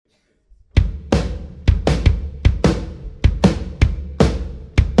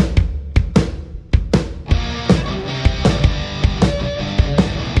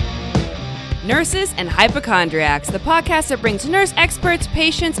Nurses and Hypochondriacs, the podcast that brings nurse experts,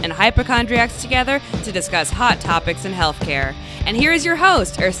 patients, and hypochondriacs together to discuss hot topics in healthcare. And here is your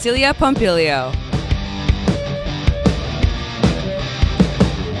host, Ercilia Pompilio.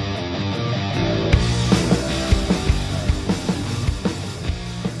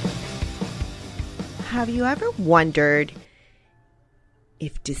 Have you ever wondered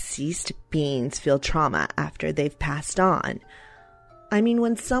if deceased beings feel trauma after they've passed on? I mean,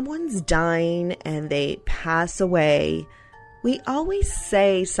 when someone's dying and they pass away, we always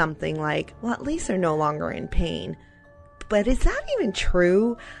say something like, well, at least they're no longer in pain. But is that even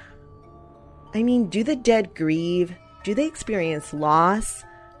true? I mean, do the dead grieve? Do they experience loss?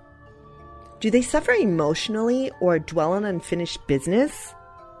 Do they suffer emotionally or dwell on unfinished business?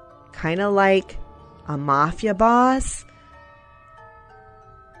 Kind of like a mafia boss?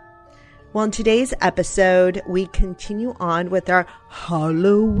 Well, in today's episode, we continue on with our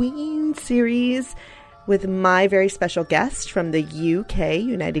Halloween series with my very special guest from the UK,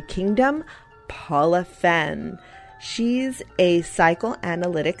 United Kingdom, Paula Fenn. She's a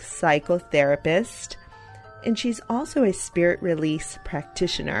psychoanalytic psychotherapist, and she's also a spirit release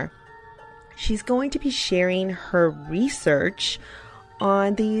practitioner. She's going to be sharing her research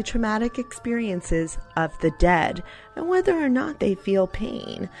on the traumatic experiences of the dead and whether or not they feel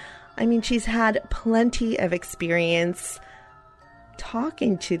pain. I mean, she's had plenty of experience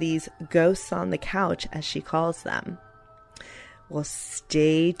talking to these ghosts on the couch, as she calls them. Well,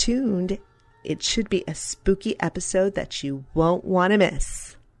 stay tuned. It should be a spooky episode that you won't want to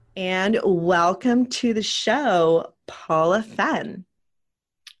miss. And welcome to the show, Paula Fenn.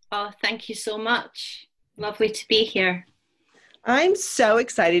 Oh, thank you so much. Lovely to be here. I'm so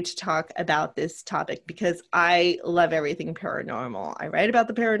excited to talk about this topic because I love everything paranormal. I write about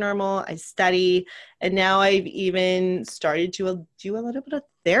the paranormal, I study, and now I've even started to do a little bit of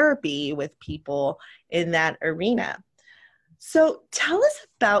therapy with people in that arena. So tell us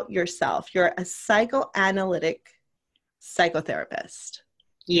about yourself. You're a psychoanalytic psychotherapist.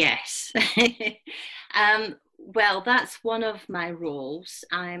 Yes. Well, that's one of my roles.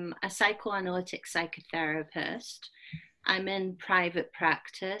 I'm a psychoanalytic psychotherapist. I'm in private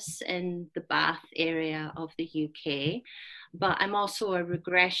practice in the Bath area of the UK, but I'm also a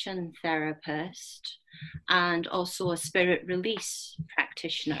regression therapist and also a spirit release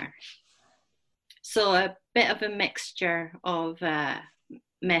practitioner. So a bit of a mixture of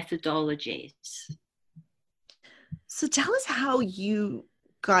methodologies. So tell us how you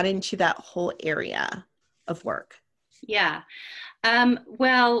got into that whole area of work. Yeah.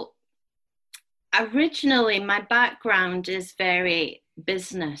 Well, originally, my background is very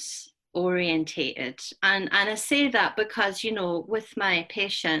business orientated. And I say that because, you know, with my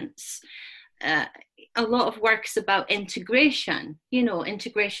patients, a lot of work's about integration,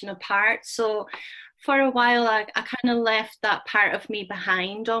 integration of parts. So for a while, I kind of left that part of me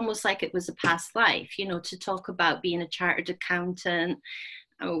behind, almost like it was a past life, to talk about being a chartered accountant,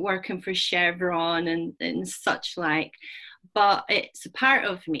 working for Chevron and such like. But it's a part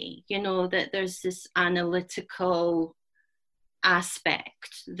of me, that there's this analytical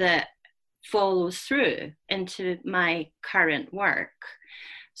aspect that follows through into my current work.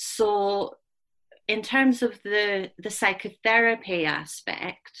 So in terms of the psychotherapy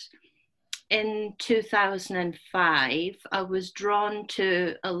aspect, in 2005, I was drawn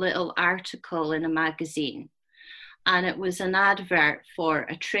to a little article in a magazine, and it was an advert for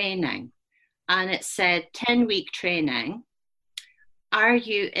a training, and it said 10-week training. Are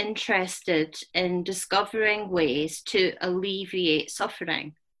you interested in discovering ways to alleviate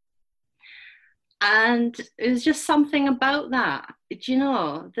suffering? And it was just something about that,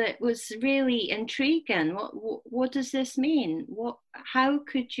 that was really intriguing. What does this mean? How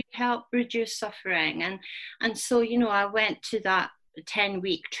could you help reduce suffering? And so, I went to that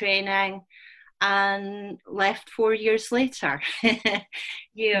 10-week training and left 4 years later,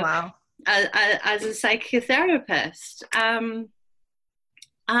 Wow. as a psychotherapist.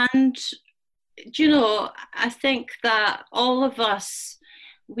 And, I think that all of us,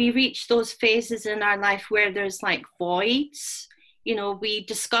 we reach those phases in our life where there's like voids, we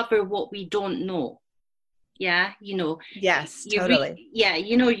discover what we don't know. Yeah, Yes, totally.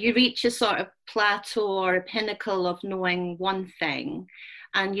 You reach a sort of plateau or a pinnacle of knowing one thing,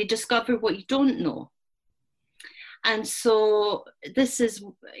 and you discover what you don't know. And so this is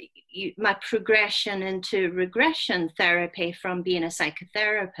my progression into regression therapy from being a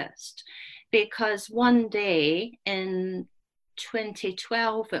psychotherapist, because one day in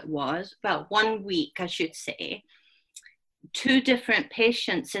 2012 it was, about 1 week I should say, 2 different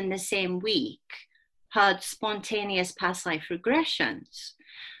patients in the same week had spontaneous past life regressions.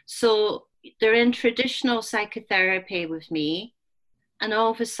 So they're in traditional psychotherapy with me, and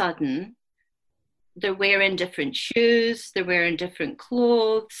all of a sudden they're wearing different shoes, they're wearing different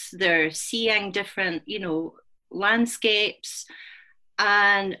clothes, they're seeing different, landscapes.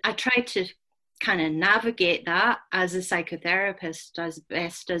 And I try to kind of navigate that as a psychotherapist as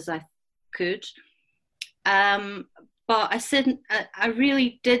best as I could. But I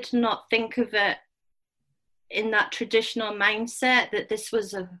really did not think of it in that traditional mindset that this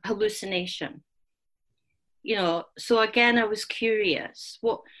was a hallucination. So again, I was curious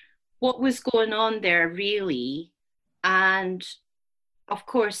what was going on there really. And of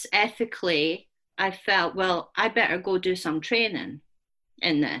course, ethically, I felt, well, I better go do some training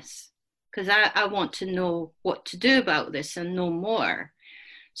in this, because I want to know what to do about this and know more.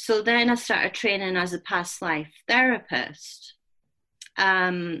 So then I started training as a past life therapist,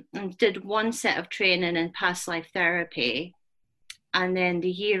 and did one set of training in past life therapy. And then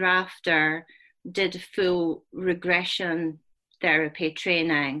the year after, did full regression therapy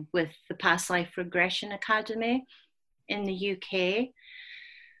training with the Past Life Regression Academy in the UK.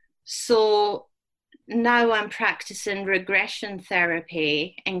 So now I'm practicing regression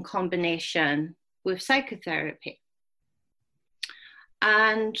therapy in combination with psychotherapy.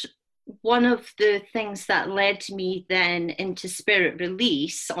 And one of the things that led me then into spirit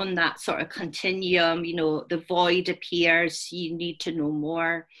release on that sort of continuum, the void appears, you need to know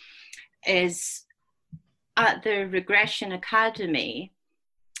more, is at the Regression Academy,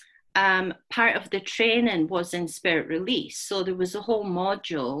 part of the training was in spirit release. So there was a whole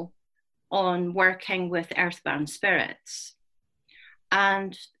module on working with earthbound spirits.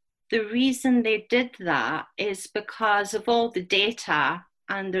 And the reason they did that is because of all the data,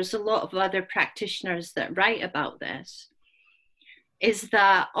 and there's a lot of other practitioners that write about this, is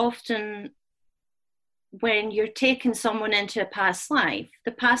that often when you're taking someone into a past life,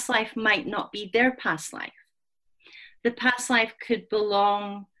 the past life might not be their past life. The past life could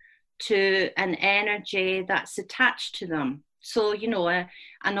belong to an energy that's attached to them. So,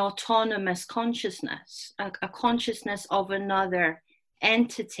 an autonomous consciousness, a consciousness of another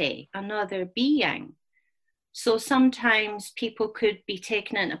entity, another being. So sometimes people could be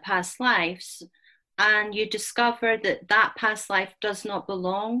taken into past lives, and you discover that that past life does not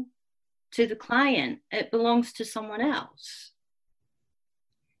belong to the client. It belongs to someone else.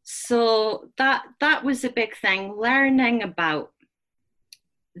 So that was a big thing, learning about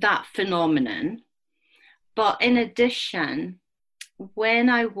that phenomenon. But in addition, when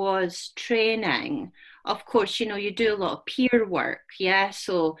I was training, of course, you do a lot of peer work, yeah?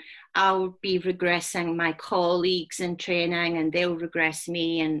 So I'll be regressing my colleagues in training, and they'll regress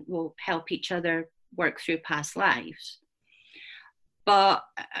me, and we'll help each other work through past lives. But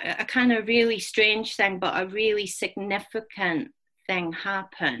a kind of really strange thing, but a really significant thing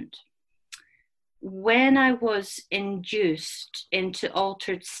happened. When I was induced into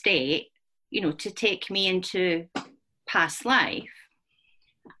altered state, to take me into past life,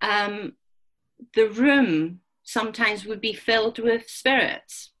 the room sometimes would be filled with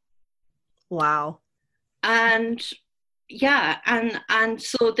spirits. Wow. And yeah, and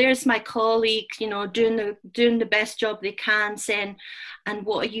so there's my colleague, doing the best job they can, saying, and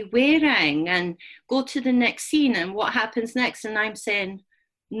what are you wearing? And go to the next scene, and what happens next? And I'm saying,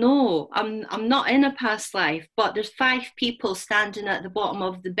 no, I'm not in a past life, but there's 5 people standing at the bottom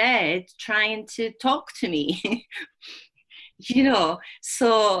of the bed trying to talk to me.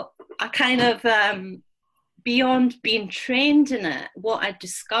 So I kind of, beyond being trained in it, what I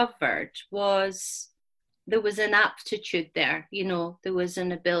discovered was there was an aptitude there, there was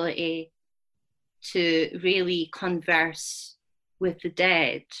an ability to really converse with the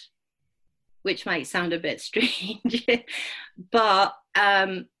dead, which might sound a bit strange, but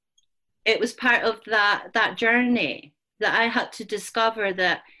it was part of that journey that I had to discover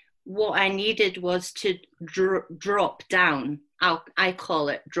that what I needed was to drop down. I call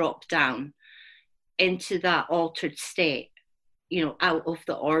it drop down into that altered state, out of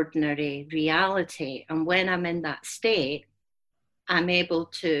the ordinary reality. And when I'm in that state, I'm able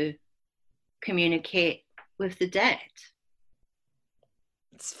to communicate with the dead.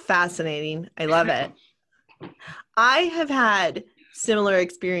 It's fascinating. I love it. I have had similar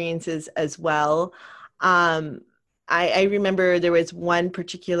experiences as well. I remember there was one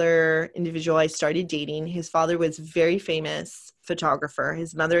particular individual I started dating. His father was a very famous photographer.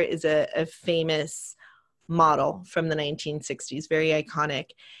 His mother is a famous model from the 1960s, very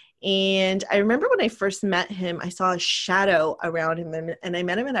iconic. And I remember when I first met him, I saw a shadow around him, and I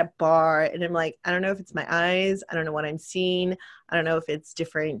met him at a bar, and I'm like, I don't know if it's my eyes. I don't know what I'm seeing. I don't know if it's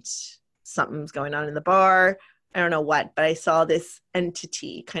different. Something's going on in the bar. I don't know what, but I saw this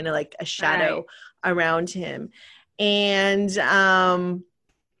entity, kind of like a shadow around him. And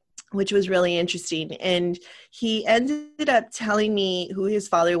which was really interesting. And he ended up telling me who his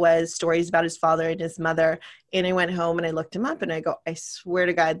father was, stories about his father and his mother. And I went home and I looked him up and I go, I swear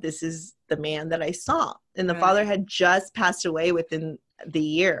to God, this is the man that I saw. And the father had just passed away within the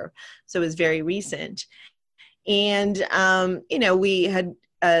year. So it was very recent. And, you know, we had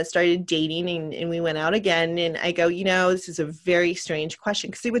started dating and we went out again. And I go, you know, this is a very strange question.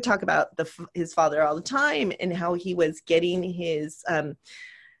 Because he would talk about his father all the time and how he was getting his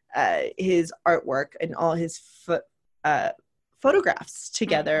artwork and all his photographs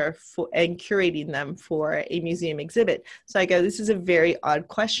together and curating them for a museum exhibit. So I go, this is a very odd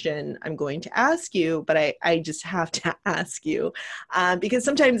question I'm going to ask you, but I just have to ask you because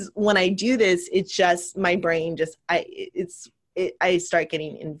sometimes when I do this, it's just my brain just, I start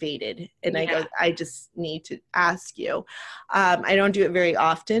getting invaded and I go, I just need to ask you. I don't do it very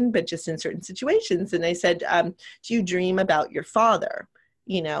often, but just in certain situations. And I said, do you dream about your father?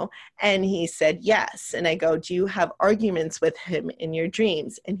 You know, and he said, yes. And I go, do you have arguments with him in your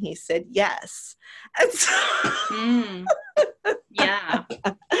dreams? And he said, yes. And so, yeah.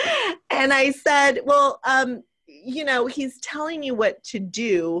 And I said, well, you know, he's telling you what to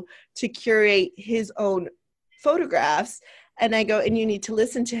do to curate his own photographs. And I go, and you need to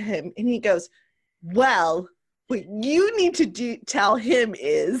listen to him. And he goes, well, what you need to tell him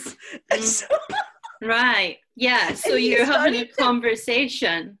is, right. Yeah. So you're having a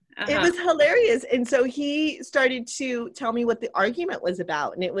conversation. It was hilarious. And so he started to tell me what the argument was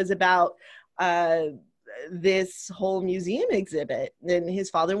about. And it was about this whole museum exhibit. And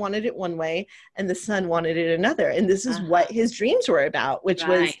his father wanted it one way and the son wanted it another. And this is what his dreams were about, which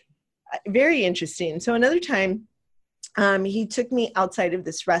was very interesting. So another time, he took me outside of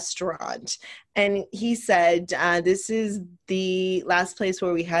this restaurant and he said, this is the last place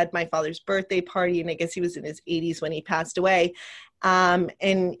where we had my father's birthday party. And I guess he was in his 80s when he passed away. And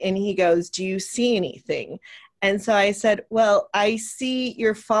he goes, do you see anything? And so I said, well, I see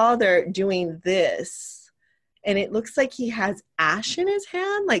your father doing this. And it looks like he has ash in his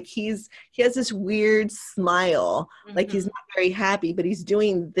hand. Like he has this weird smile, like he's not very happy, but he's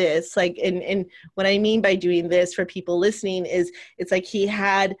doing this. Like, and what I mean by doing this for people listening is it's like he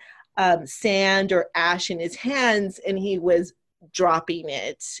had sand or ash in his hands and he was dropping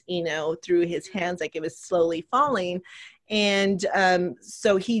it, you know, through his hands, like it was slowly falling. And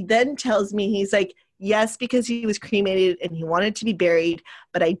so he then tells me, he's like, yes, because he was cremated and he wanted to be buried,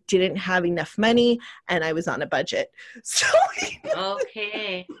 but I didn't have enough money and I was on a budget. So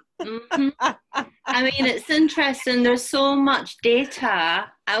okay. I mean, it's interesting. There's so much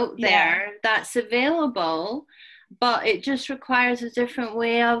data out there that's available, but it just requires a different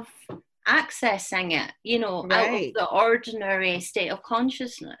way of accessing it, you know, out of the ordinary state of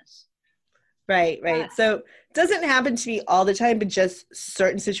consciousness. Right. So it doesn't happen to me all the time, but just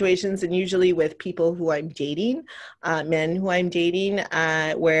certain situations, and usually with people who I'm dating, men who I'm dating,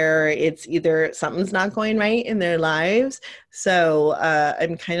 where it's either something's not going right in their lives. So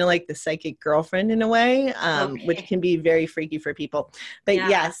I'm kind of like the psychic girlfriend in a way, which can be very freaky for people. But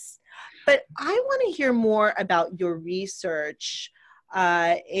yes, but I want to hear more about your research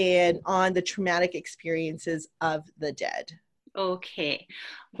and on the traumatic experiences of the dead. Okay.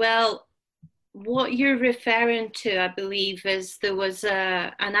 Well, what you're referring to, I believe, is there was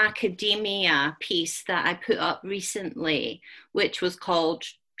an academia piece that I put up recently, which was called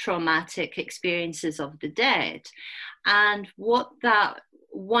Traumatic Experiences of the Dead. And what that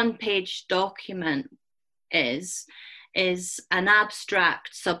one-page document is an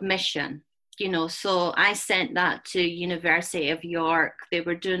abstract submission. You know, so I sent that to University of York. They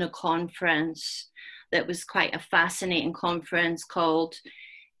were doing a conference that was quite a fascinating conference called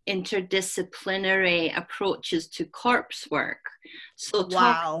Interdisciplinary Approaches to Corpse Work. So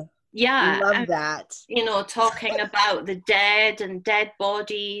wow. Yeah. Love that. You know, talking about the dead and dead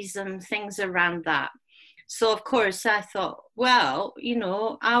bodies and things around that. So of course I thought, well, you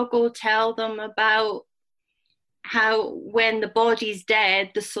know, I'll go tell them about how when the body's dead,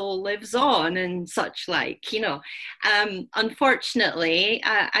 the soul lives on and such like, you know. Unfortunately,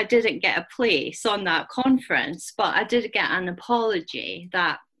 I didn't get a place on that conference, but I did get an apology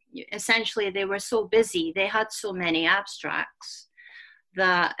that essentially they were so busy, they had so many abstracts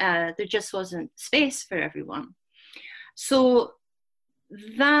that there just wasn't space for everyone. So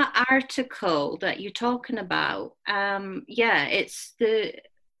that article that you're talking about, it's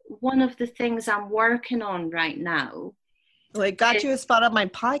one of the things I'm working on right now Well, it got you a spot on my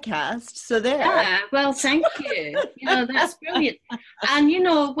podcast, so there. Yeah, well, thank you. That's brilliant.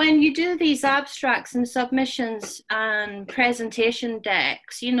 And, when you do these abstracts and submissions and presentation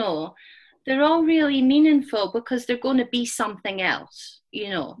decks, they're all really meaningful because they're going to be something else,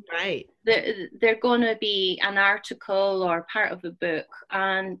 Right. They're going to be an article or part of a book,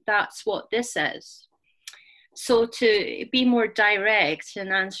 and that's what this is. So to be more direct in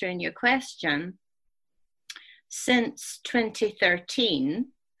answering your question, since 2013,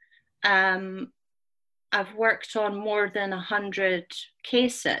 I've worked on more than 100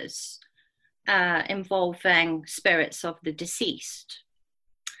 cases involving spirits of the deceased.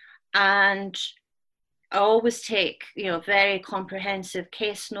 And I always take, very comprehensive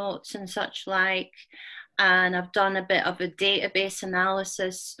case notes and such like, and I've done a bit of a database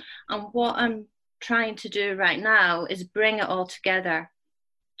analysis. And what I'm trying to do right now is bring it all together,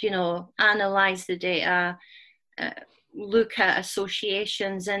 analyze the data, look at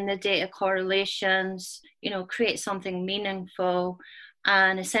associations in the data, correlations, create something meaningful,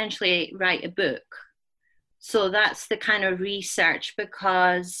 and essentially write a book. So that's the kind of research,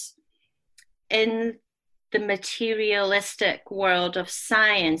 because in the materialistic world of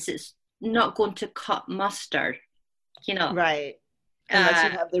science, it's not going to cut mustard, Right. Unless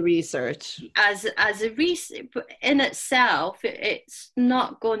you have the research. As a research in itself, it's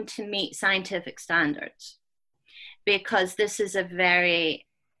not going to meet scientific standards, because this is a very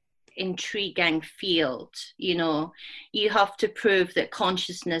intriguing field. You have to prove that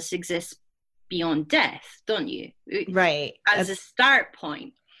consciousness exists beyond death, don't you? Right. As a start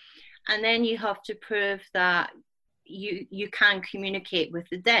point. And then you have to prove that you can communicate with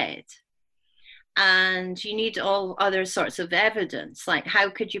the dead. And you need all other sorts of evidence. Like, how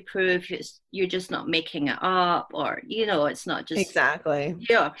could you prove you're just not making it up, or, it's not just... Exactly.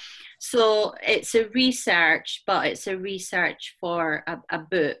 Yeah. So it's a research, but it's a research for a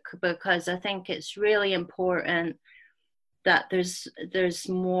book, because I think it's really important that there's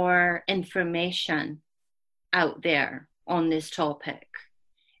more information out there on this topic,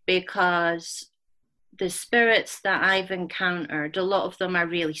 because the spirits that I've encountered, a lot of them are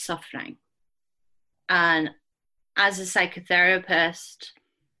really suffering. And as a psychotherapist,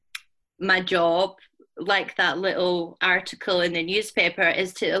 my job, like that little article in the newspaper,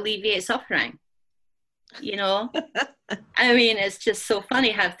 is to alleviate suffering. I mean, it's just so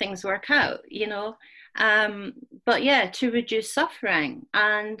funny how things work out, but yeah, to reduce suffering.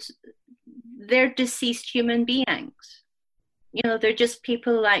 And they're deceased human beings. They're just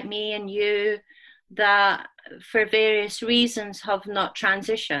people like me and you that for various reasons have not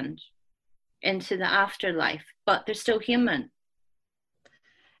transitioned into the afterlife, but they're still human.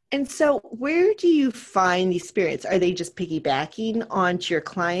 And so where do you find these spirits? Are they just piggybacking onto your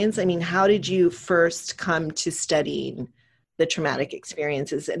clients? I mean, how did you first come to studying the traumatic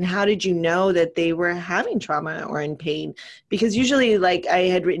experiences, and how did you know that they were having trauma or in pain? Because usually, like I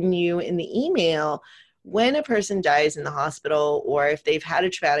had written you in the email, when a person dies in the hospital or if they've had a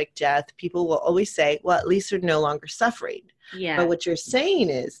traumatic death, people will always say, well, at least they're no longer suffering. Yeah. But what you're saying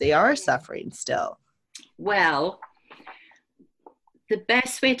is they are suffering still. Well, the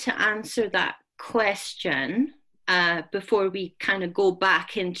best way to answer that question, before we kind of go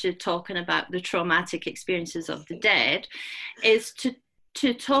back into talking about the traumatic experiences of the dead, is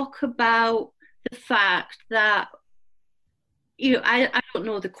to talk about the fact that, I don't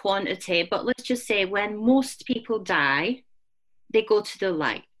know the quantity, but let's just say when most people die, they go to the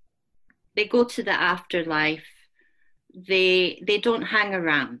light. They go to the afterlife. They don't hang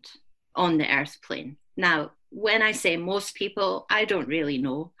around on the earth plane. Now, when I say most people, I don't really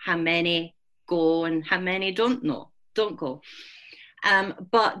know how many go and how many don't go.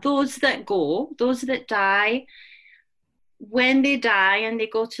 But those that go, those that die, when they die and they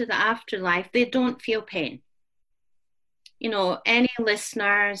go to the afterlife, they don't feel pain. Any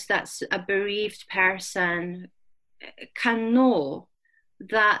listeners that's a bereaved person can know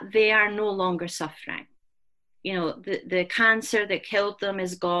that they are no longer suffering. The cancer that killed them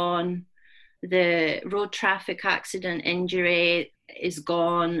is gone. The road traffic accident injury is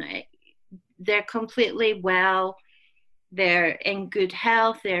gone. They're completely well. They're in good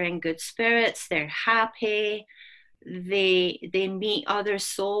health. They're in good spirits. They're happy. They meet other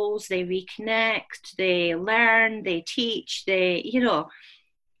souls. They reconnect. They learn. They teach.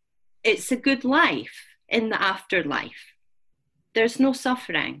 It's a good life in the afterlife. There's no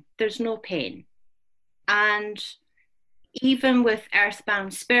suffering. There's no pain. And even with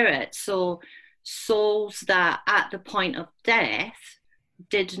earthbound spirits, so souls that at the point of death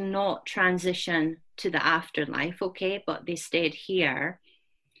did not transition to the afterlife, okay, but they stayed here,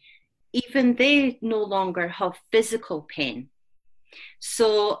 even they no longer have physical pain.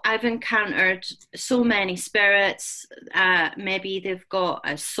 So I've encountered so many spirits. Maybe they've got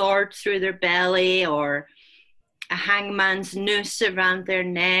a sword through their belly, or a hangman's noose around their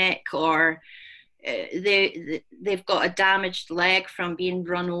neck, or they've got a damaged leg from being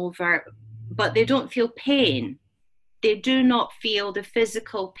run over, but they don't feel pain. They do not feel the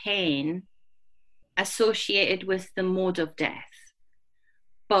physical pain associated with the mode of death.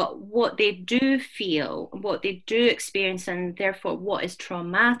 But what they do feel, what they do experience, and therefore what is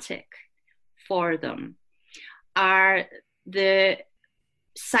traumatic for them, are the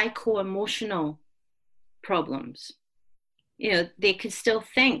psycho-emotional problems. You know, they can still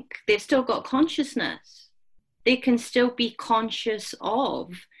think, they've still got consciousness. They can still be conscious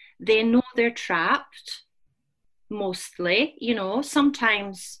of, they know they're trapped, mostly. You know,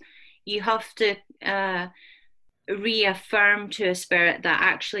 sometimes you have to reaffirm to a spirit that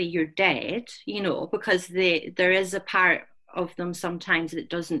actually you're dead, you know, because there is a part of them sometimes that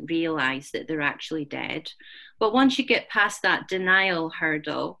doesn't realize that they're actually dead. But once you get past that denial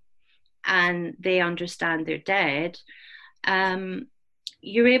hurdle and they understand they're dead,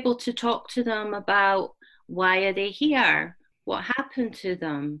 you're able to talk to them about why are they here, what happened to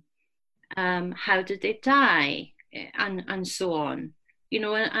them, how did they die, and so on, you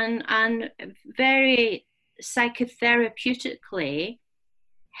know, and very psychotherapeutically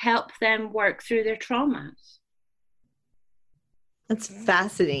help them work through their traumas. That's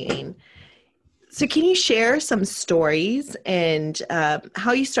fascinating. So can you share some stories and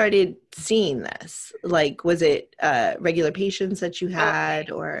how you started seeing this? Like, was it regular patients that you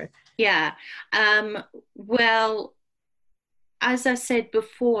had, or? Yeah. Well, as I said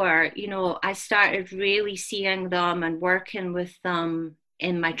before, you know, I started really seeing them and working with them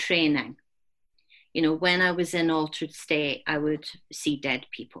in my training. You know, when I was in altered state, I would see dead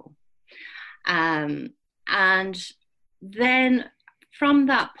people. And then from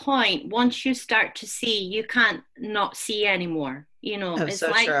that point, once you start to see, you can't not see anymore. You know, That's it's so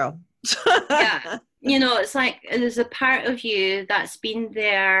like, true. yeah, you know, it's like there's a part of you that's been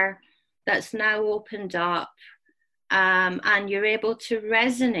there, that's now opened up, and you're able to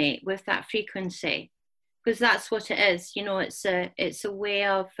resonate with that frequency, because that's what it is. You know, it's a way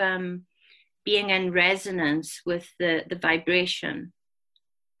of being in resonance with the vibration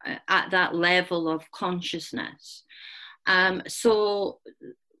at that level of consciousness. So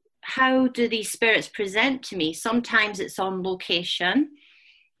how do these spirits present to me? Sometimes it's on location,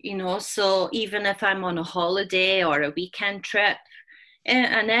 you know, so even if I'm on a holiday or a weekend trip,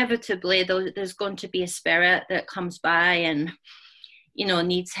 inevitably there's going to be a spirit that comes by and, you know,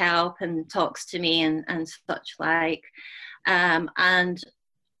 needs help and talks to me and such like. And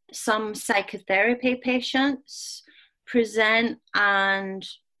some psychotherapy patients present, and,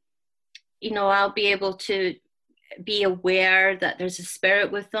 you know, I'll be able to be aware that there's a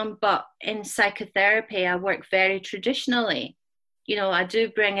spirit with them. But in psychotherapy, I work very traditionally. You know, I do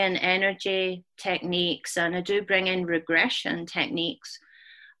bring in energy techniques and I do bring in regression techniques,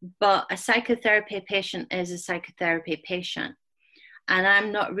 but a psychotherapy patient is a psychotherapy patient. And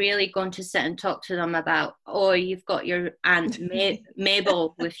I'm not really going to sit and talk to them about, oh, you've got your Aunt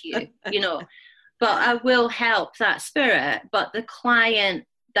Mabel with you, you know. But I will help that spirit. But the client,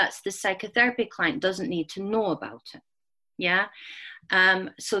 that's the psychotherapy client, doesn't need to know about it. Yeah.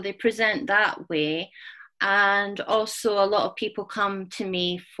 So they present that way. And also a lot of people come to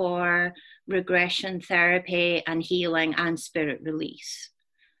me for regression therapy and healing and spirit release.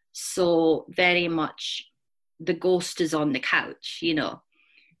 So very much the ghost is on the couch, you know.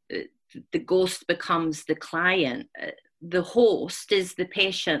 The ghost becomes the client. The host is the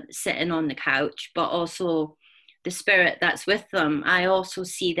patient sitting on the couch, but also the spirit that's with them. I also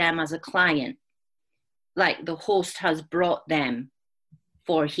see them as a client, like the host has brought them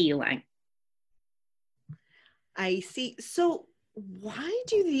for healing. I see. So why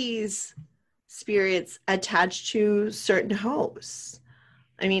do these spirits attach to certain hosts?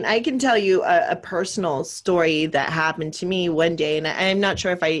 I mean, I can tell you a personal story that happened to me one day, and I'm not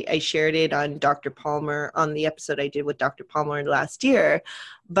sure if I shared it on Dr. Palmer, on the episode I did with Dr. Palmer last year,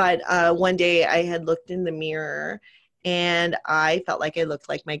 but one day I had looked in the mirror and I felt like I looked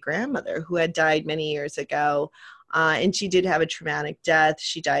like my grandmother, who had died many years ago. And she did have a traumatic death.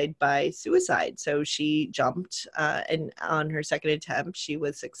 She died by suicide. So she jumped, and on her second attempt, she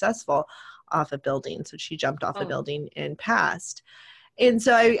was successful off a building. So she jumped off a building and passed. And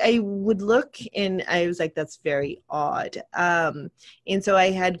so I would look and I was like, that's very odd. And so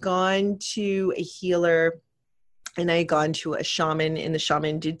I had gone to a healer and I had gone to a shaman, and the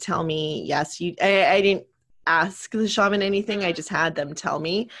shaman did tell me, yes, I didn't ask the shaman anything. I just had them tell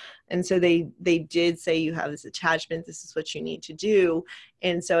me. And so they did say, you have this attachment, this is what you need to do.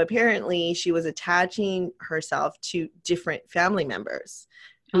 And so apparently she was attaching herself to different family members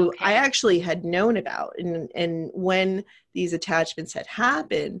who I actually had known about. And when these attachments had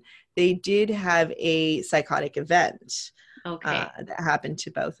happened, they did have a psychotic event that happened to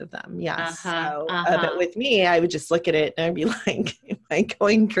both of them. Yes. But with me, I would just look at it and I'd be like, am I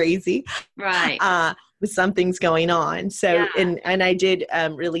going crazy? Right. With something's going on. So, and I did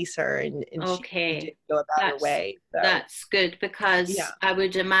release her and she did go about her way. So. That's good, because I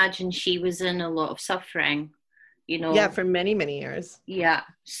would imagine she was in a lot of suffering. For many, many years. Yeah.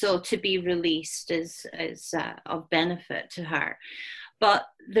 So to be released is of benefit to her. But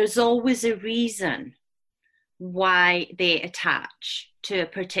there's always a reason why they attach to a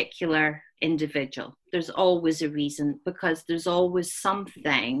particular individual. There's always a reason, because there's always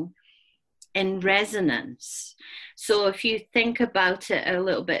something in resonance. So if you think about it a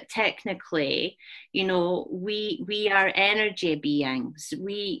little bit technically, we are energy beings.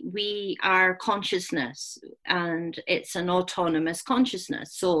 We are consciousness, and it's an autonomous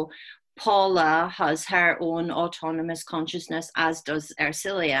consciousness. So Paula has her own autonomous consciousness, as does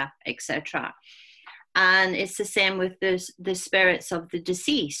Ercilia, etc. And it's the same with the spirits of the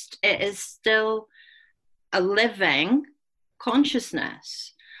deceased. It is still a living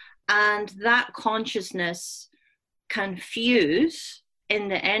consciousness. And that consciousness can fuse in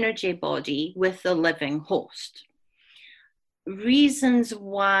the energy body with the living host. Reasons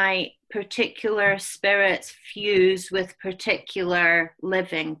why particular spirits fuse with particular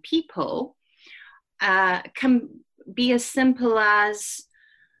living people can be as simple as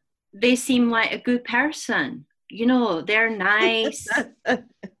they seem like a good person. They're nice.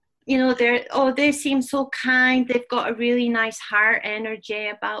 They seem so kind. They've got a really nice heart energy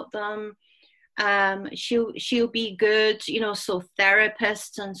about them. She'll be good, so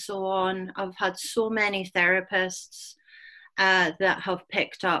therapists and so on. I've had so many therapists that have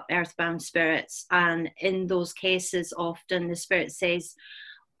picked up earthbound spirits. And in those cases, often the spirit says,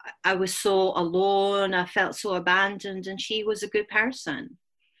 I was so alone, I felt so abandoned, and she was a good person.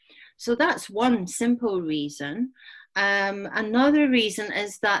 So that's one simple reason. Another reason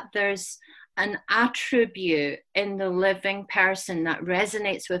is that there's an attribute in the living person that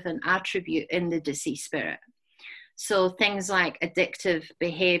resonates with an attribute in the deceased spirit. So things like addictive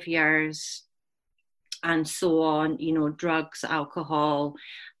behaviors and so on, drugs, alcohol,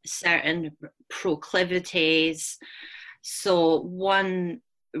 certain proclivities. So one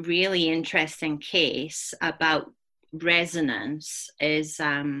really interesting case about resonance is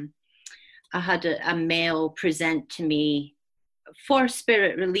I had a male present to me for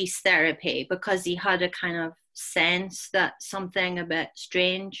spirit release therapy because he had a kind of sense that something a bit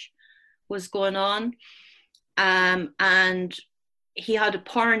strange was going on. And he had a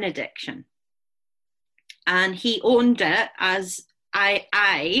porn addiction. And he owned it as I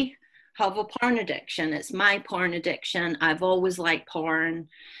have a porn addiction. It's my porn addiction. I've always liked porn.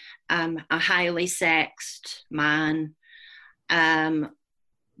 I'm a highly sexed man.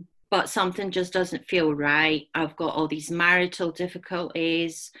 But something just doesn't feel right. I've got all these marital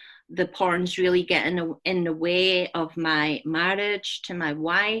difficulties. The porn's really getting in the way of my marriage to my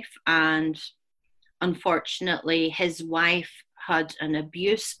wife. And unfortunately, his wife had an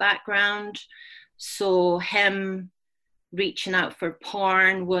abuse background. So him reaching out for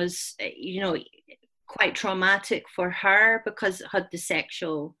porn was, quite traumatic for her because it had the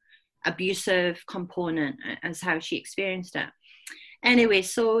sexual abusive component as how she experienced it. Anyway,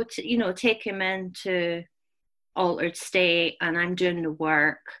 so, take him into altered state and I'm doing the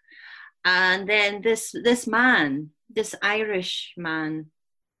work. And then this man, this Irish man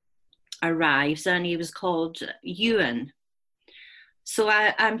arrives and he was called Ewan. So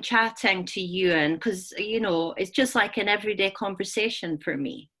I'm chatting to Ewan because, it's just like an everyday conversation for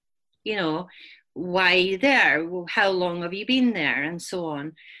me. Why are you there? Well, how long have you been there? And so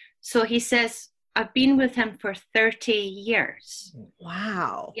on. So he says, I've been with him for 30 years.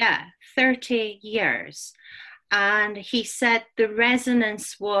 Wow. Yeah, 30 years. And he said the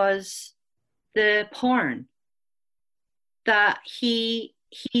resonance was the porn. That he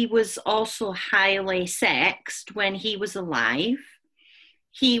was also highly sexed when he was alive.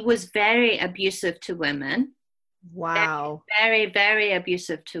 He was very abusive to women. Wow. Very, very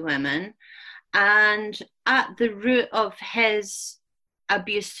abusive to women. And at the root of his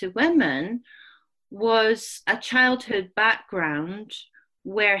abuse to women was a childhood background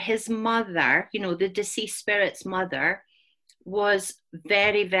where his mother, the deceased spirit's mother, was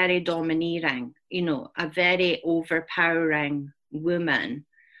very, very domineering, a very overpowering woman.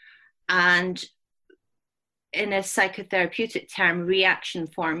 And in a psychotherapeutic term, reaction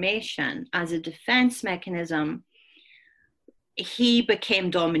formation, as a defense mechanism, he became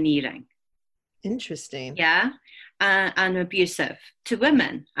domineering. Interesting. Yeah. And abusive to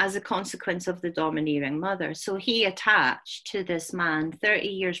women as a consequence of the domineering mother. So he attached to this man 30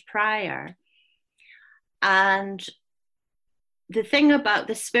 years prior. And the thing about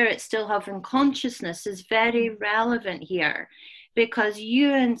the spirit still having consciousness is very relevant here, because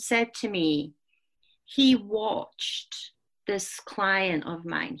Ewan said to me, he watched this client of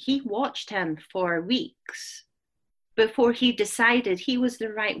mine. He watched him for weeks before he decided he was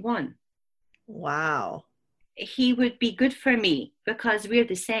the right one. Wow. He would be good for me because we're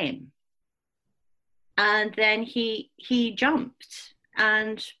the same. And then he jumped,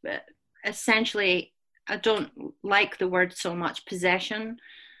 and essentially, I don't like the word so much, possession,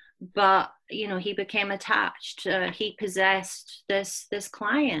 but he became attached. He possessed this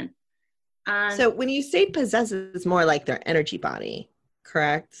client. And so when you say possess, it's more like their energy body,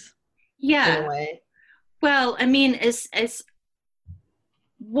 correct? Yeah. In a way. Well, I mean, it's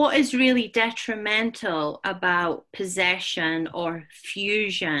what is really detrimental about possession or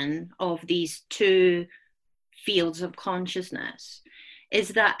fusion of these two fields of consciousness is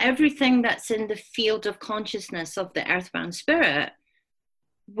that everything that's in the field of consciousness of the earthbound spirit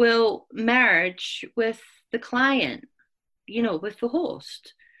will merge with the client, with the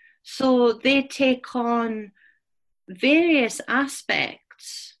host. So they take on various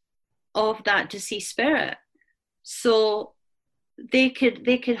aspects of that deceased spirit. So they could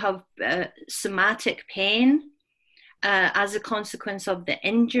have somatic pain as a consequence of the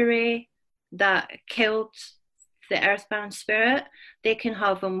injury that killed the earthbound spirit. They can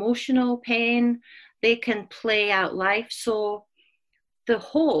have emotional pain. They can play out life. So the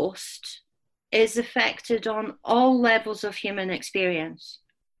host is affected on all levels of human experience.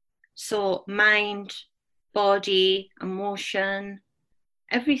 So mind, body, emotion,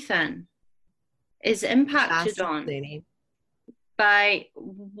 everything is impacted on by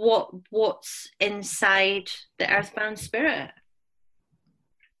what's inside the earthbound spirit.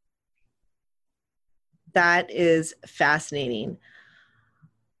 That is fascinating.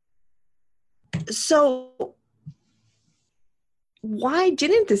 So why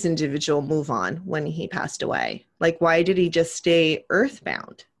didn't this individual move on when he passed away? Like, why did he just stay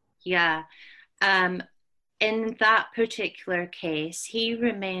earthbound? Yeah. In that particular case, he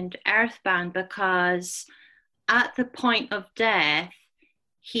remained earthbound because at the point of death,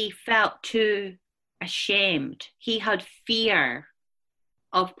 he felt too ashamed. He had fear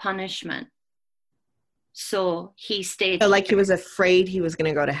of punishment. So he stayed. So like he was afraid he was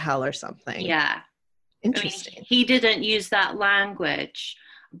going to go to hell or something. Yeah. Interesting. I mean, he didn't use that language,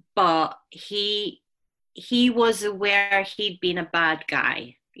 but he was aware he'd been a bad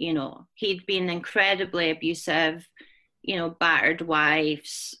guy. He'd been incredibly abusive, battered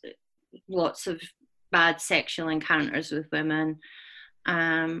wives, lots of bad sexual encounters with women.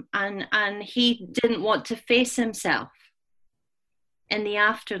 And he didn't want to face himself in the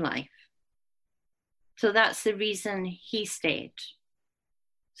afterlife. So that's the reason he stayed.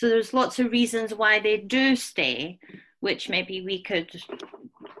 So there's lots of reasons why they do stay, which maybe we could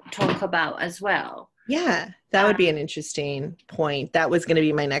talk about as well. Yeah, that would be an interesting point. That was going to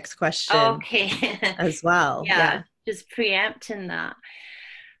be my next question. Okay. As well. Yeah, just preempting that.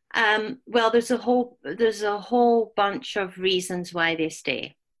 Well, there's a whole bunch of reasons why they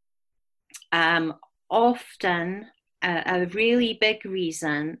stay. Often, a really big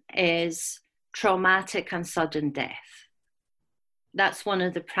reason is traumatic and sudden death. That's one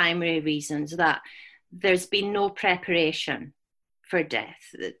of the primary reasons, that there's been no preparation for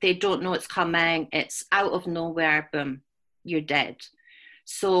death. They don't know it's coming. It's out of nowhere. Boom, you're dead.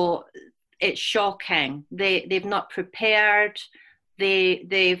 So it's shocking. They've not prepared.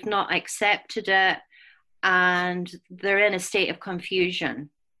 They've not accepted it, and they're in a state of confusion.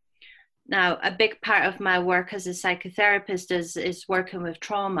 Now, a big part of my work as a psychotherapist is working with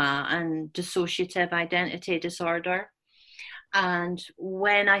trauma and dissociative identity disorder. And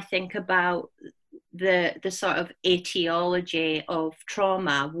when I think about the sort of etiology of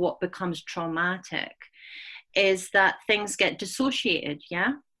trauma, what becomes traumatic is that things get dissociated,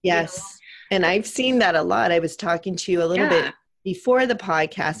 yeah? Yes. And I've seen that a lot. I was talking to you a little bit before the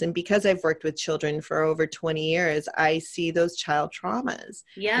podcast, and because I've worked with children for over 20 years, I see those child traumas.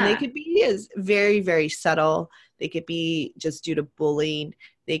 Yeah. And they could be as very, very subtle. They could be just due to bullying.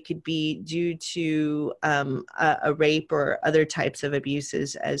 They could be due to a rape or other types of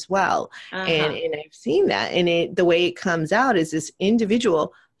abuses as well. Uh-huh. And I've seen that. And the way it comes out is this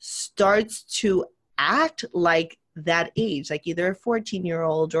individual starts to act like that age, like either a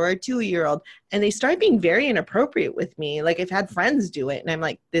 14-year-old or a 2-year-old, and they start being very inappropriate with me. Like I've had friends do it, and I'm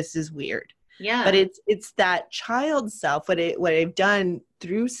like, this is weird. Yeah. But it's that child self. What I've done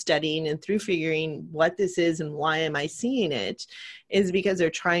through studying and through figuring what this is and why am I seeing it is because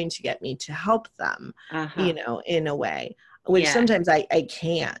they're trying to get me to help them, you know, in a way, which sometimes I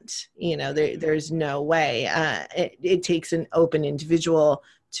can't, you know, there's no way. It takes an open individual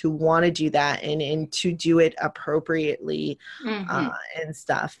to want to do that and to do it appropriately and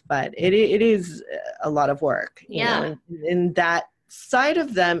stuff. But it is a lot of work, you know, and that side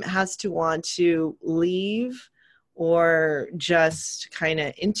of them has to want to leave or just kind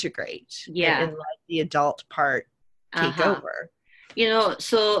of integrate and let the adult part take over. You know,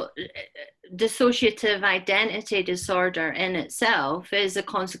 so dissociative identity disorder in itself is a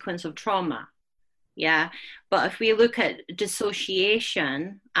consequence of trauma. Yeah. But if we look at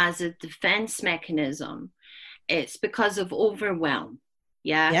dissociation as a defense mechanism, it's because of overwhelm.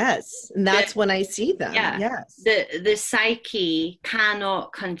 Yeah. Yes. And that's when I see them. Yeah. Yes. The psyche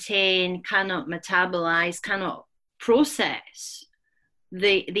cannot contain, cannot metabolize, cannot process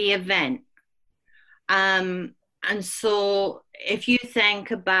the event. And so if you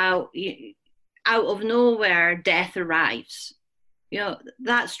think about out of nowhere, death arrives, you know,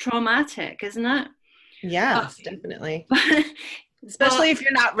 that's traumatic, isn't it? Yes, definitely. Especially if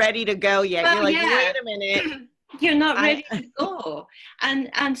you're not ready to go yet. You're like, wait a minute. You're not ready to go.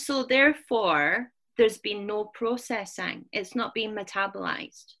 And so therefore, there's been no processing. It's not being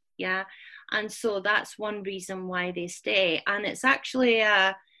metabolized. Yeah. And so that's one reason why they stay. And it's actually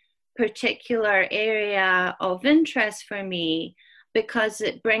a particular area of interest for me because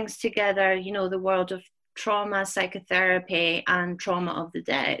it brings together, you know, the world of trauma, psychotherapy, and trauma of the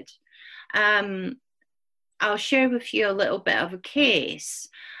dead. I'll share with you a little bit of a case.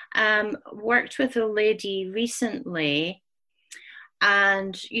 Worked with a lady recently,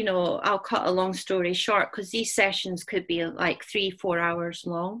 and, you know, I'll cut a long story short because these sessions could be like 3-4 hours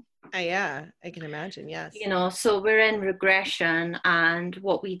long. Yeah, I can imagine. Yes. You know, so we're in regression, and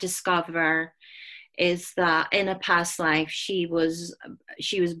what we discover is that in a past life she was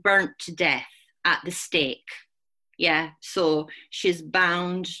burnt to death at the stake. Yeah, so she's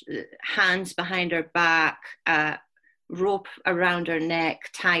bound, hands behind her back, rope around her neck,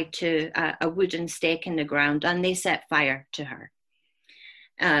 tied to a wooden stake in the ground, and they set fire to her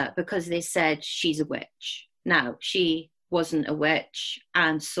because they said she's a witch. Now, she wasn't a witch,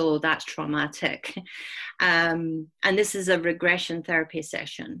 and so that's traumatic. And this is a regression therapy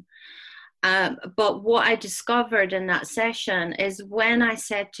session. But what I discovered in that session is when I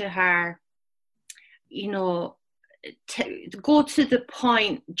said to her, you know, go to the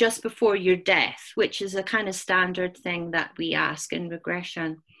point just before your death, which is a kind of standard thing that we ask in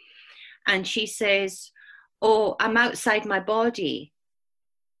regression. And she says, oh, I'm outside my body.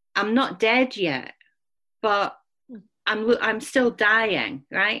 I'm not dead yet, but I'm still dying,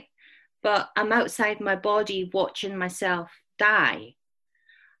 right? But I'm outside my body watching myself die.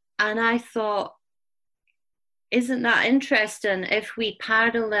 And I thought, isn't that interesting if we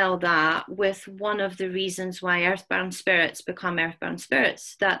parallel that with one of the reasons why earthbound spirits become earthbound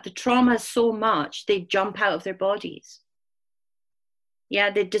spirits, that the trauma is so much, they jump out of their bodies. Yeah,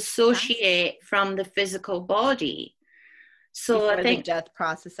 they dissociate from the physical body. So before I think the death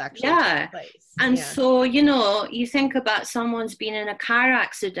process actually takes place. And so, you know, you think about someone's been in a car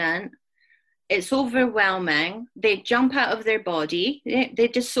accident, it's overwhelming. They jump out of their body, they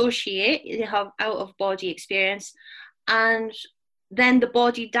dissociate, they have out of body experience, and then the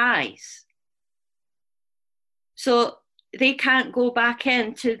body dies. So they can't go back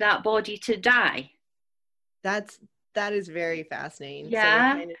into that body to die. That is very fascinating. Yeah.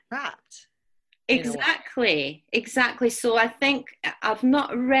 So they're kind of trapped. Exactly. So I think I've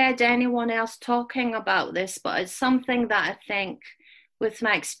not read anyone else talking about this, but it's something that I think, with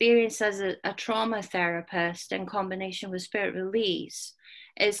my experience as a trauma therapist in combination with spirit release,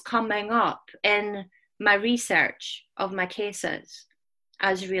 is coming up in my research of my cases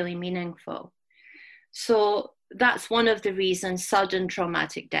as really meaningful. So that's one of the reasons, sudden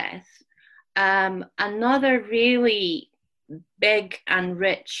traumatic death. Another really big and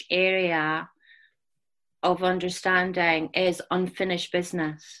rich area of understanding is unfinished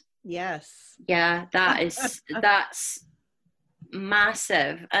business. Yes. Yeah, that's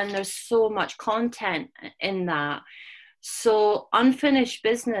massive, and there's so much content in that. So unfinished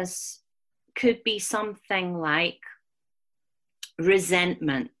business could be something like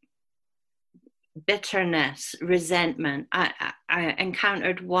resentment, bitterness, resentment. I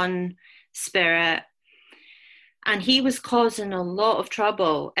encountered one spirit And he was causing a lot of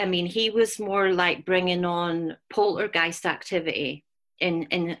trouble. I mean, he was more like bringing on poltergeist activity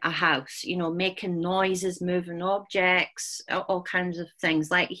in a house, you know, making noises, moving objects, all kinds of things.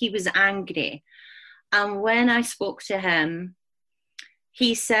 Like, he was angry. And when I spoke to him,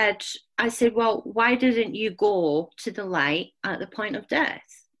 he said, I said, well, why didn't you go to the light at the point of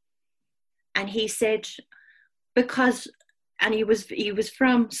death? And he said, because, and he was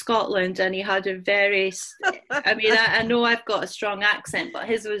from Scotland, and he had a very, I mean, I know I've got a strong accent, but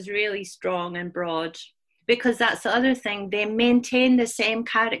his was really strong and broad, because that's the other thing. They maintain the same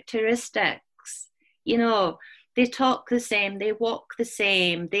characteristics. You know, they talk the same, they walk the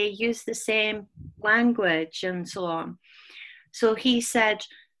same, they use the same language and so on. So he said,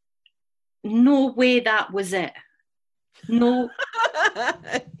 no way that was it. No,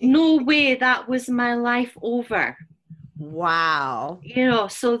 no way that was my life over. Wow. You know,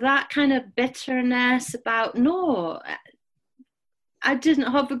 so that kind of bitterness about, no, I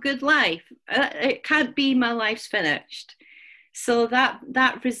didn't have a good life. It can't be, my life's finished. So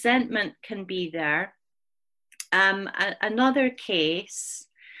that resentment can be there. Another case,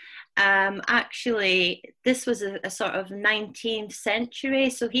 actually, this was a sort of 19th century.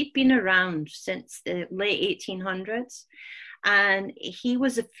 So he'd been around since the late 1800s. And he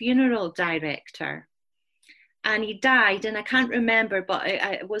was a funeral director. And he died, and I can't remember, but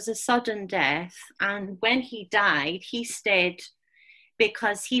it was a sudden death. And when he died, he stayed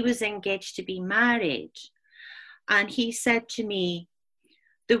because he was engaged to be married. And he said to me,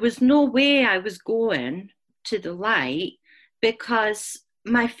 there was no way I was going to the light because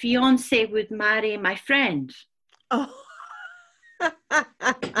my fiance would marry my friend. Oh.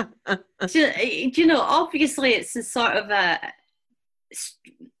 Do you know, obviously it's a sort of a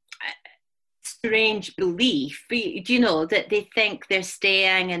strange belief, you know, that they think they're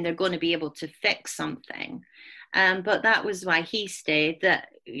staying and they're going to be able to fix something. But that was why he stayed, that,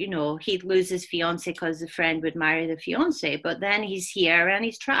 you know, he'd lose his fiance because the friend would marry the fiance, but then he's here and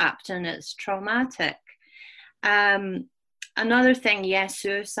he's trapped and it's traumatic. Another thing, yes,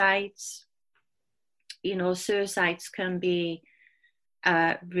 suicides. You know, suicides can be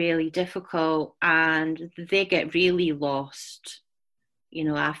really difficult, and they get really lost, you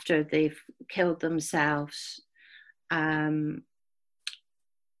know, after they've killed themselves.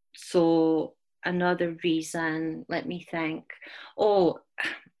 So another reason, let me think. Oh,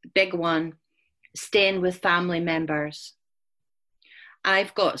 big one, staying with family members.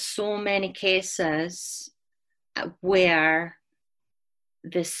 I've got so many cases where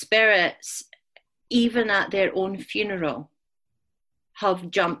the spirits, even at their own funeral,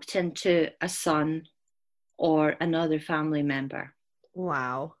 have jumped into a son or another family member.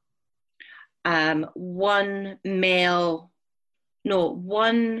 Wow. One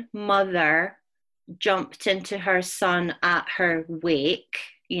mother jumped into her son at her wake,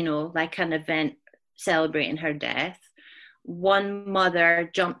 you know, like an event celebrating her death. One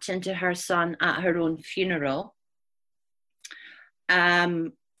mother jumped into her son at her own funeral.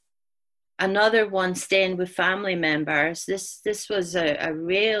 Another one, staying with family members. This was a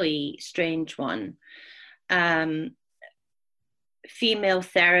really strange one. Female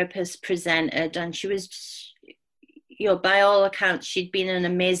therapist presented, and she was, you know, by all accounts, she'd been an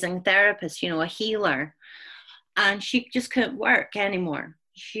amazing therapist, you know, a healer, and she just couldn't work anymore.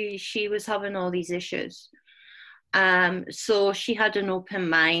 She was having all these issues. So she had an open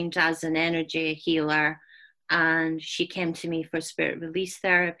mind as an energy healer, and she came to me for spirit release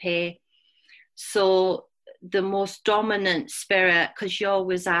therapy. So the most dominant spirit, because you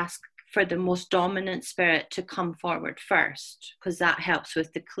always ask for the most dominant spirit to come forward first, because that helps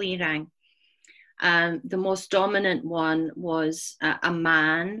with the clearing. The most dominant one was a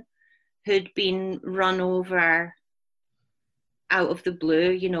man who'd been run over out of the blue,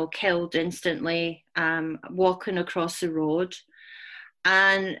 you know, killed instantly, walking across the road.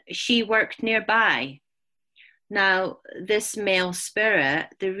 And she worked nearby. Now, this male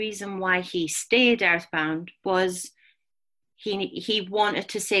spirit, the reason why he stayed earthbound was he wanted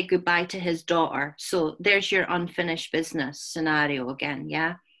to say goodbye to his daughter. So there's your unfinished business scenario again,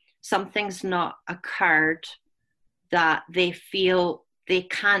 yeah? Something's not occurred that they feel they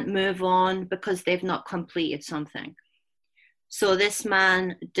can't move on because they've not completed something. So this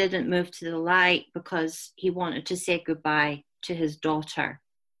man didn't move to the light because he wanted to say goodbye to his daughter.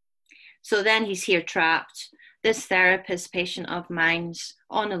 So then he's here trapped. This therapist patient of mine's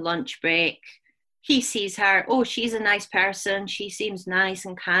on a lunch break. He sees her. Oh, she's a nice person. She seems nice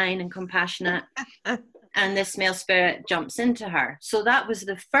and kind and compassionate. And this male spirit jumps into her. So that was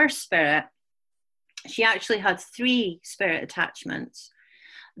the first spirit. She actually had 3 spirit attachments.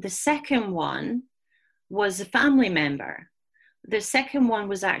 The second one was a family member. The second one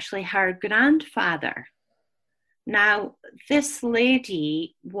was actually her grandfather. Now, this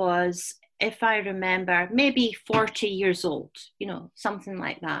lady was, if I remember, maybe 40 years old, something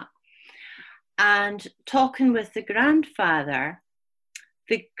like that. And talking with the grandfather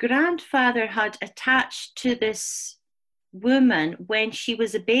had attached to this woman when she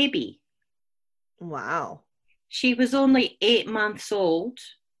was a baby. Wow. She was only 8 months old,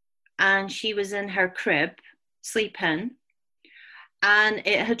 and she was in her crib sleeping. And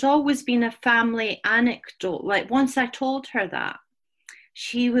it had always been a family anecdote. Like, once I told her that,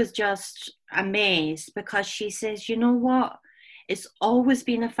 she was just amazed, because she says, you know what? It's always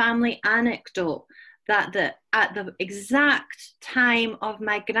been a family anecdote that at the exact time of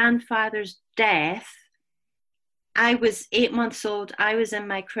my grandfather's death, I was 8 months old, I was in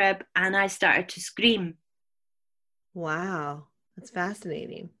my crib, and I started to scream. Wow. That's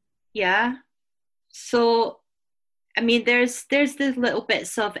fascinating. Yeah. So, I mean, there's the little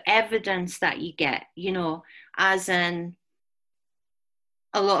bits of evidence that you get, as in,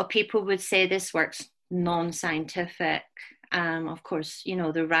 a lot of people would say this work's non-scientific. Of course,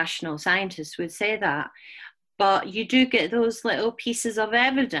 the rational scientists would say that. But you do get those little pieces of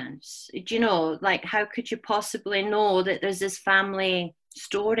evidence. Like, how could you possibly know that there's this family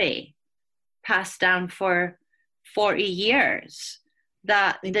story passed down for 40 years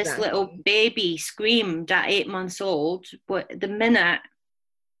that This little baby screamed at 8 months old the minute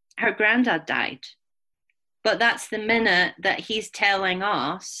her granddad died? But that's the minute that he's telling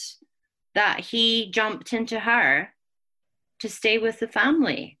us that he jumped into her to stay with the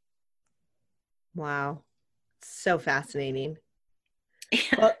family. Wow. So fascinating.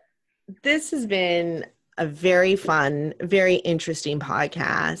 Well, this has been a very fun, very interesting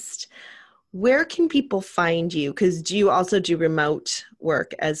podcast. Where can people find you? Because do you also do remote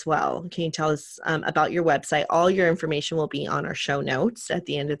work as well? Can you tell us about your website? All your information will be on our show notes at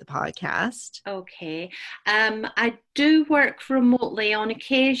the end of the podcast. Okay. I do work remotely on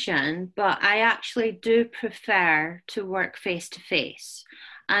occasion, but I actually do prefer to work face-to-face.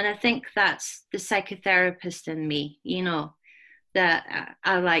 And I think that's the psychotherapist in me, that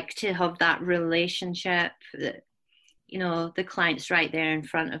I like to have that relationship, that the client's right there in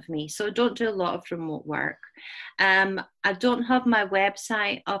front of me. So I don't do a lot of remote work. I don't have my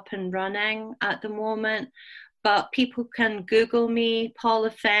website up and running at the moment, but people can Google me,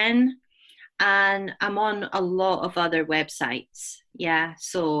 Paula Fenn, and I'm on a lot of other websites. Yeah,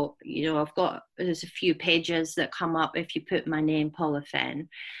 so, there's a few pages that come up if you put my name, Paula Fenn.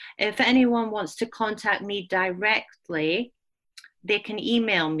 If anyone wants to contact me directly, they can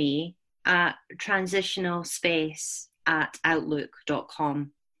email me at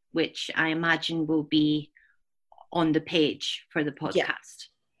transitionalspace@outlook.com, which I imagine will be on the page for the podcast.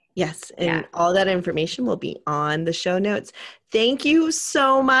 Yes, and all that information will be on the show notes. Thank you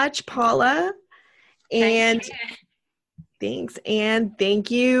so much, Paula. And thanks. And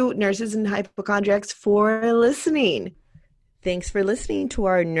thank you, Nurses and Hypochondriacs, for listening. Thanks for listening to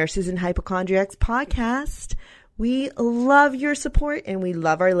our Nurses and Hypochondriacs podcast. We love your support and we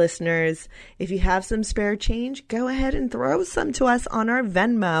love our listeners. If you have some spare change, go ahead and throw some to us on our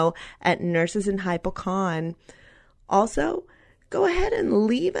Venmo at Nurses and Hypochon. Also, go ahead and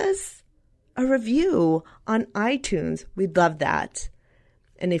leave us a review on iTunes. We'd love that.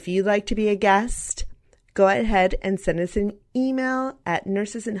 And if you'd like to be a guest, go ahead and send us an email at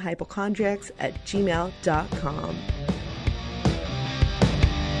nursesandhypochondriacs@gmail.com.